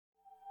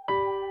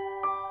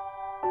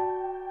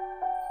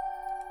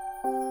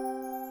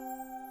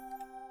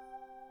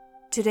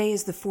Today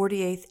is the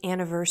 48th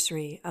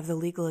anniversary of the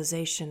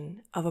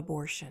legalization of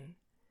abortion.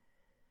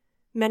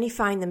 Many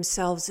find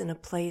themselves in a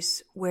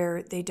place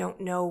where they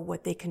don't know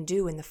what they can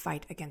do in the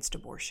fight against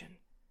abortion.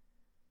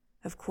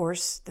 Of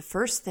course, the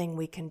first thing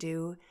we can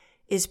do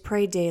is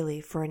pray daily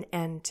for an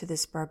end to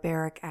this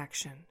barbaric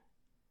action.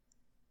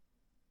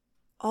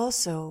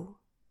 Also,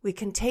 we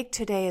can take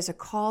today as a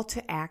call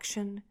to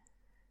action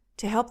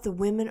to help the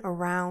women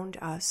around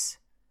us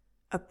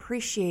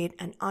appreciate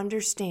and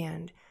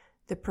understand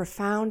the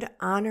profound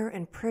honor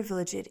and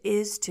privilege it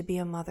is to be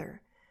a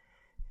mother,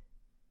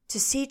 to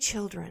see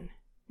children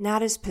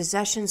not as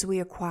possessions we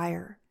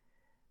acquire,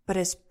 but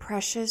as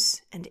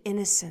precious and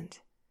innocent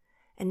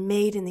and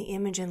made in the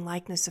image and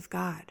likeness of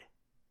God.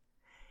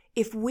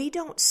 If we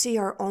don't see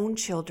our own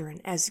children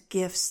as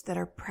gifts that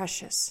are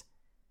precious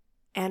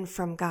and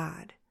from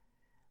God,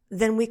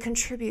 then we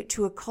contribute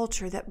to a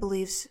culture that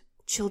believes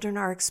children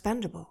are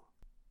expendable.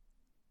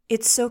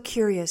 It's so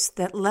curious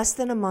that less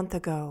than a month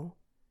ago,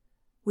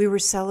 we were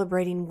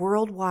celebrating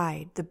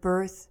worldwide the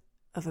birth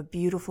of a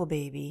beautiful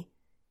baby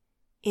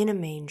in a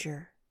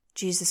manger,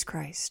 Jesus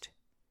Christ.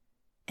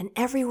 And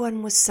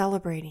everyone was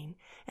celebrating,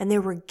 and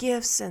there were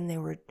gifts, and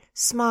there were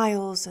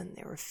smiles, and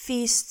there were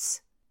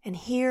feasts. And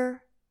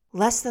here,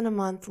 less than a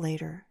month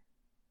later,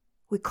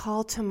 we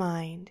call to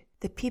mind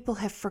that people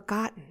have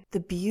forgotten the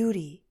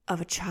beauty of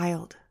a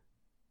child.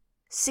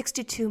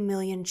 62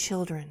 million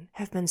children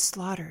have been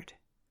slaughtered.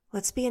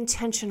 Let's be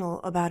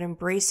intentional about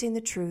embracing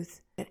the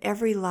truth that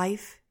every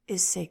life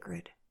is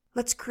sacred.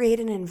 Let's create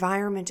an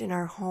environment in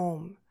our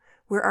home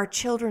where our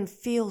children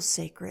feel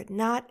sacred,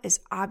 not as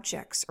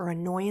objects or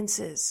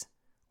annoyances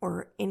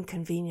or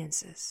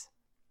inconveniences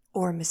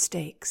or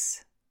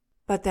mistakes,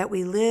 but that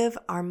we live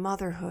our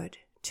motherhood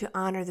to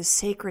honor the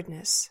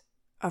sacredness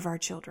of our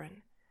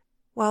children.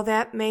 While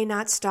that may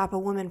not stop a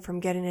woman from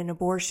getting an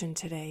abortion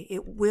today,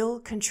 it will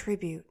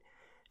contribute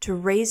to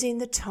raising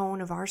the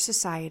tone of our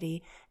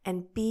society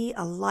and be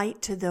a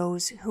light to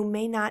those who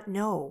may not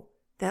know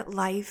that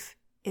life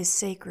is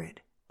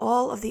sacred.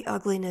 All of the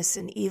ugliness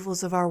and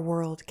evils of our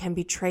world can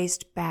be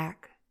traced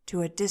back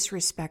to a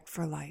disrespect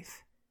for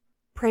life.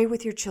 Pray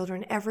with your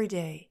children every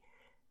day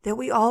that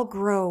we all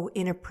grow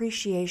in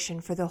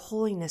appreciation for the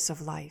holiness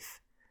of life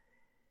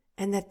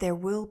and that there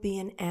will be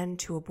an end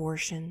to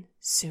abortion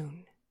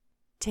soon.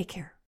 Take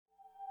care.